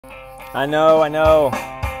I know.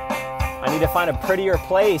 I need to find a prettier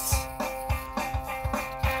place.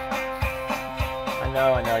 I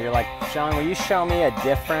know. You're like, John, will you show me a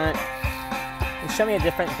different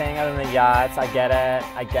thing other than the yachts? I get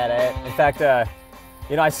it. In fact,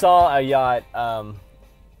 you know, I saw a yacht.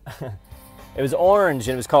 It was orange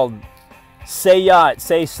and it was called Say Yacht,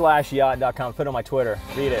 say/yacht.com. Put it on my Twitter.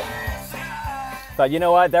 Read it. But you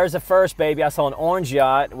know what? There's the first, baby. I saw an orange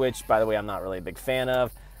yacht, which, by the way, I'm not really a big fan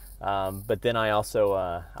of. But then I also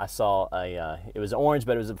I saw it was orange,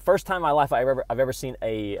 but it was the first time in my life I've ever seen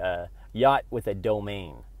a yacht with a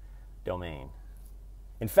domain.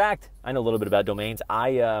 In fact, I know a little bit about domains.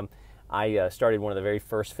 I started one of the very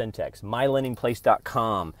first fintechs,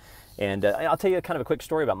 mylendingplace.com. And I'll tell you kind of a quick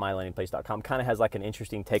story about mylendingplace.com. Kind of has like an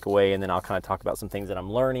interesting takeaway, and then I'll kind of talk about some things that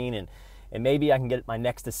I'm learning, and maybe I can get my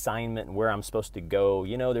next assignment and where I'm supposed to go.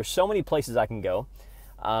 You know, there's so many places I can go.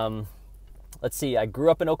 Let's see, I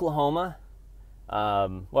grew up in Oklahoma.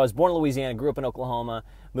 Well, I was born in Louisiana, grew up in Oklahoma,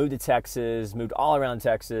 moved to Texas, moved all around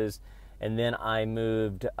Texas, and then I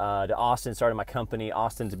moved to Austin, started my company.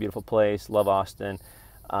 Austin's a beautiful place, love Austin.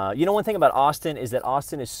 You know, one thing about Austin is that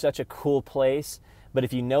Austin is such a cool place, but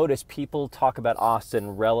if you notice, people talk about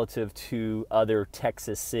Austin relative to other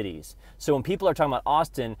Texas cities. So when people are talking about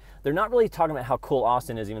Austin, they're not really talking about how cool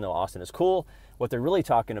Austin is, even though Austin is cool. What they're really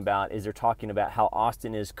talking about is they're talking about how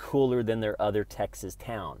Austin is cooler than their other Texas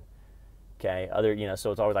town. Okay, you know, so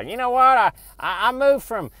it's always like, you know what? I moved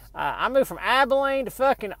from Abilene to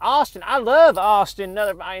fucking Austin. I love Austin.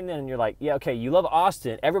 And then you're like, yeah, okay, you love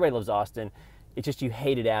Austin. Everybody loves Austin. It's just you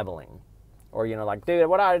hated Abilene. Or, you know, like, dude,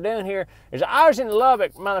 what I was doing here is I was in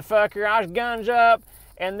Lubbock, motherfucker. I was guns up.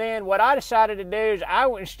 And then what I decided to do is I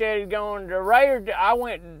went, instead of going to Raider, I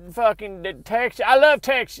went fucking to Texas. I love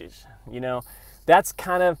Texas. You know, that's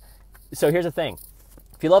kind of, so here's the thing.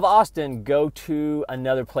 If you love Austin, go to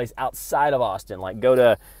another place outside of Austin, like go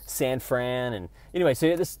to San Fran. And anyway,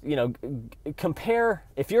 so this, you know, compare,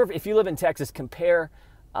 if you live in Texas, compare,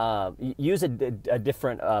 use a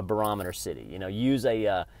different barometer city. You know, use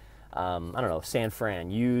a, I don't know, San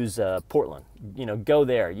Fran, use Portland, you know, go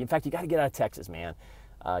there. In fact, you got to get out of Texas, man.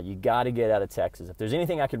 You got to get out of Texas. If there's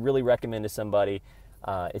anything I could really recommend to somebody,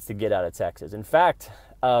 it's to get out of Texas. In fact,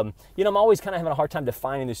 you know, I'm always kind of having a hard time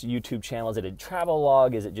defining this YouTube channel. Is it a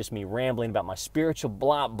travelogue? Is it just me rambling about my spiritual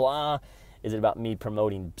blah, blah? Is it about me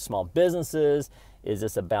promoting small businesses? Is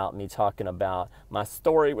this about me talking about my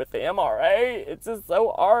story with the MRA? It's just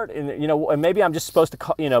so art. And, you know, and maybe I'm just supposed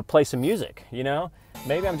to, you know, play some music, you know?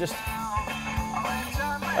 Maybe I'm just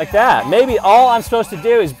like that. Maybe all I'm supposed to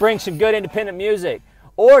do is bring some good independent music.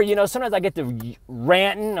 Or, you know, sometimes I get to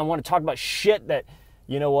ranting. I want to talk about shit that,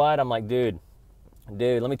 you know what? I'm like, dude,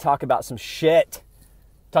 let me talk about some shit.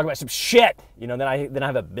 Talk about some shit. You know, then I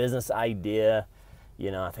have a business idea.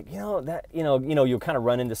 You know, I think, you know, that, you know, you'll kind of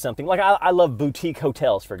run into something. Like I love boutique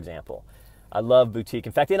hotels, for example. I love boutique.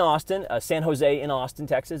 In fact, in Austin, San Jose in Austin,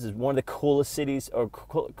 Texas is one of the coolest cities, or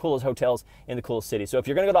coolest hotels in the coolest city. So if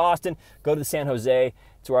you're going to go to Austin, go to the San Jose.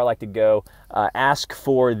 It's where I like to go. Ask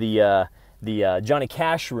for the Johnny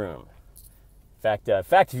Cash room. In fact,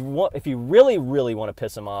 if you really want to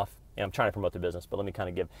piss them off, and I'm trying to promote the business, but let me kind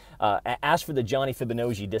of give, ask for the Johnny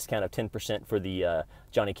Fibonacci discount of 10% for the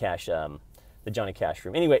Johnny Cash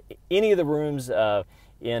room. Anyway, any of the rooms at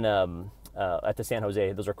the San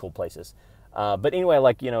Jose, those are cool places. But anyway,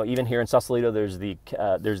 like, you know, even here in Sausalito, there's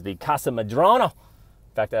the Casa Madrona.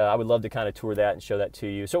 In fact, I would love to kind of tour that and show that to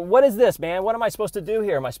you. So what is this, man? What am I supposed to do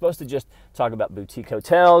here? Am I supposed to just talk about boutique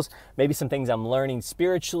hotels? Maybe some things I'm learning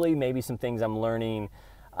spiritually. Maybe some things I'm learning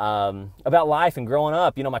about life and growing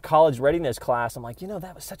up. You know, my college readiness class, I'm like, you know,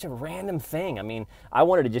 that was such a random thing. I mean, I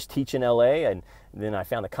wanted to just teach in LA, and then I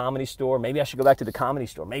found the Comedy Store. Maybe I should go back to the Comedy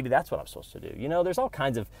Store. Maybe that's what I'm supposed to do. You know, there's all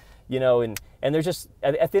kinds of, you know, and there's just,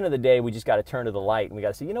 at the end of the day, we just got to turn to the light, and we got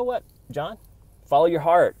to say, you know what, John, follow your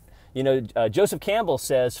heart. You know, Joseph Campbell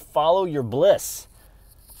says, follow your bliss.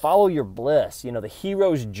 Follow your bliss. You know, the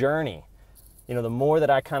hero's journey. You know, the more that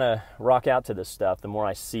I kind of rock out to this stuff, the more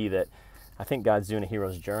I see that I think God's doing a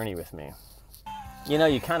hero's journey with me. You know,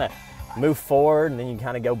 you kind of move forward and then you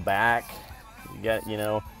kind of go back. You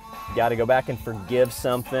got to go back and forgive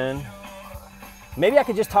something. Maybe I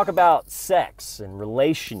could just talk about sex and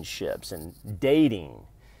relationships and dating.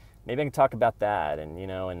 Maybe I can talk about that, and, you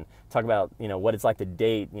know, and talk about, you know, what it's like to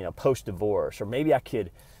date, you know, post-divorce. Or maybe I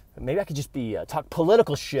could just be talk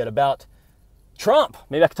political shit about Trump.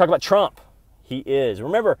 Maybe I could talk about Trump. He is.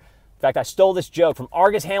 Remember, in fact, I stole this joke from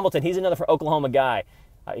Argus Hamilton. He's another Oklahoma guy.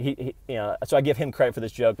 You know, so I give him credit for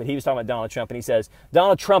this joke. But he was talking about Donald Trump, and he says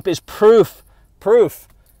Donald Trump is proof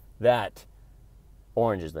that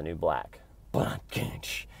orange is the new black.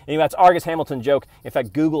 Anyway, that's Argus Hamilton joke. In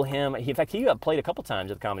fact, Google him. In fact, he played a couple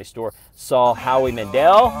times at the Comedy Store. Saw Howie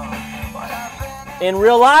Mandel in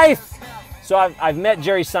real life. So I've met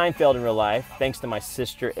Jerry Seinfeld in real life, thanks to my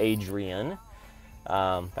sister Adrienne. In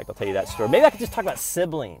fact, I'll tell you that story. Maybe I could just talk about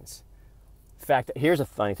siblings. In fact, here's a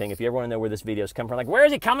funny thing. If you ever want to know where this video's come from, like, where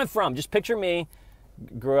is he coming from? Just picture me.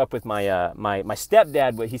 Grew up with my my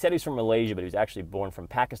stepdad. He said he was from Malaysia, but he was actually born from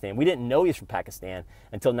Pakistan. We didn't know he was from Pakistan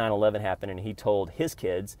until 9/11 happened, and he told his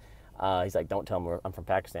kids, he's like, don't tell them I'm from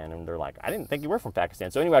Pakistan. And they're like, I didn't think you were from Pakistan.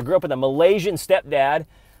 So anyway, I grew up with a Malaysian stepdad.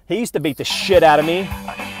 He used to beat the shit out of me.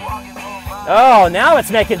 Oh, now it's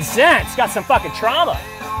making sense. Got some fucking trauma.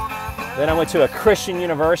 Then I went to a Christian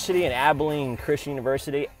university, an Abilene Christian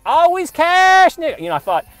University. Always cash, nigga. You know, I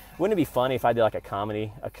thought, wouldn't it be funny if I did like a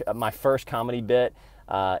comedy, my first comedy bit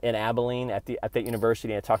in Abilene at that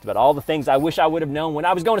university, and I talked about all the things I wish I would have known when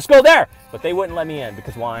I was going to school there, but they wouldn't let me in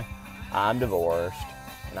because why? I'm divorced,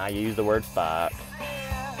 and I use the word fuck.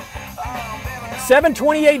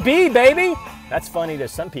 728B, baby. That's funny to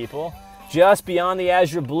some people. Just beyond the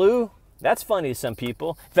azure blue. That's funny to some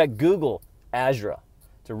people. In fact, Google azure.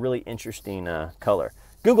 It's a really interesting color.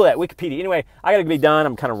 Google that, Wikipedia. Anyway, I gotta be done.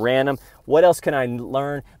 I'm kind of random. What else can I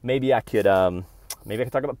learn? Maybe I could talk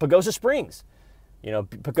about Pagosa Springs. You know,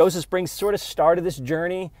 Pagosa Springs sort of started this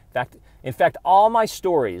journey. In fact, all my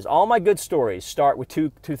stories, all my good stories start with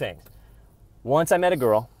two things. Once I met a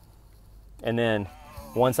girl, and then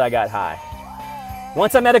once I got high.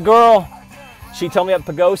 Once I met a girl, she told me about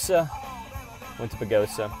Pagosa. Went to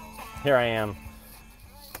Pagosa. Here I am.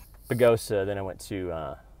 Pagosa. Then I went through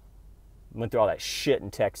all that shit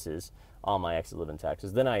in Texas. All my exes live in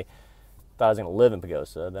Texas. Then I thought I was going to live in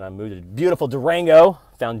Pagosa. Then I moved to beautiful Durango.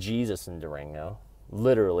 Found Jesus in Durango.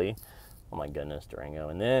 Literally. Oh my goodness, Durango.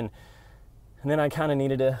 And then I kind of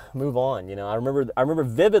needed to move on. You know, I remember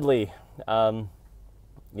vividly,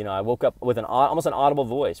 you know, I woke up with almost an audible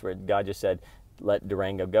voice where God just said, let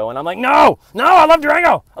Durango go. And I'm like, no, I love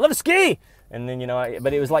Durango. I love to ski. And then, you know,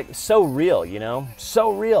 but it was like so real, you know,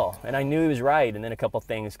 so real. And I knew he was right. And then a couple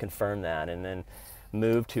things confirmed that. And then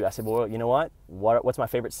moved to, I said, well, you know what? What's my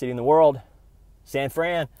favorite city in the world? San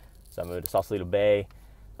Fran. So I moved to Sausalito Bay.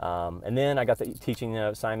 And then I got the teaching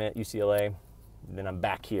assignment at UCLA. And then I'm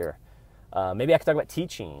back here. Maybe I could talk about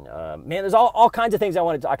teaching. Man, there's all kinds of things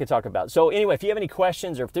I could talk about. So anyway, if you have any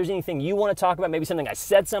questions or if there's anything you want to talk about, maybe something I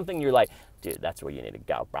said something, you're like, dude, that's where you need to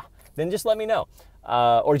go, bro. Then just let me know.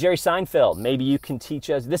 Or Jerry Seinfeld, maybe you can teach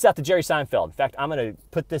us. This is out to Jerry Seinfeld. In fact, I'm going to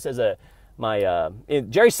put this as Jerry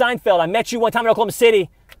Seinfeld, I met you one time in Oklahoma City.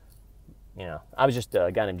 You know, I was just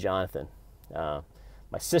a guy named Jonathan.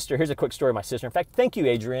 My sister, here's a quick story of my sister. In fact, thank you,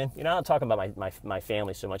 Adrienne. You know, I'm not talking about my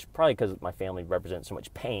family so much, probably because my family represents so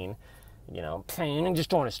much pain. You know, pain, and just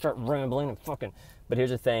don't want to start rambling and fucking. But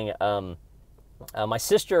here's the thing. My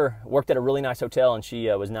sister worked at a really nice hotel, and she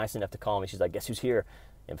was nice enough to call me. She's like, guess who's here?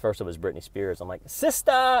 And first it was Britney Spears. I'm like,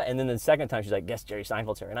 sister! And then the second time she's like, guess Jerry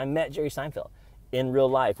Seinfeld's here. And I met Jerry Seinfeld in real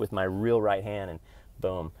life with my real right hand, and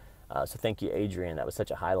boom. So thank you, Adrienne. That was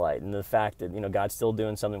such a highlight. And the fact that, you know, God's still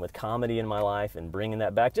doing something with comedy in my life and bringing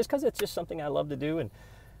that back, just because it's just something I love to do. And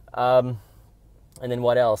then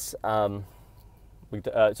what else? So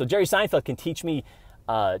Jerry Seinfeld can teach me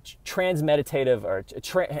transmeditative, or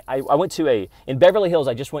I went to in Beverly Hills,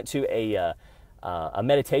 I just went to a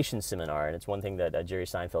meditation seminar, and it's one thing that Jerry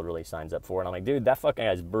Seinfeld really signs up for. And I'm like, dude, that fucking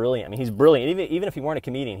guy's brilliant. I mean, he's brilliant. Even if he weren't a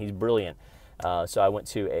comedian, he's brilliant. So I went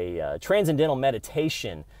to a transcendental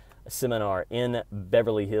meditation seminar in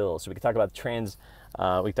Beverly Hills. So we could talk about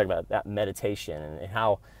we could talk about that meditation and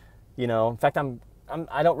how, you know, in fact,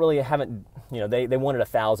 I don't really haven't, you know, they wanted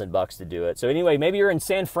 $1,000 to do it. So anyway, maybe you're in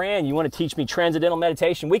San Fran, you want to teach me transcendental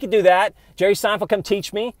meditation. We could do that. Jerry Seinfeld, come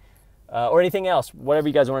teach me. Or anything else, whatever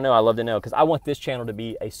you guys want to know, I love to know, because I want this channel to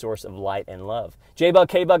be a source of light and love. J-Bug,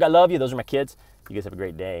 K-Bug, I love you. Those are my kids. You guys have a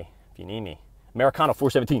great day. If you need me,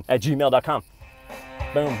 Americano417 @gmail.com.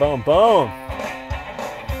 Boom, boom, boom.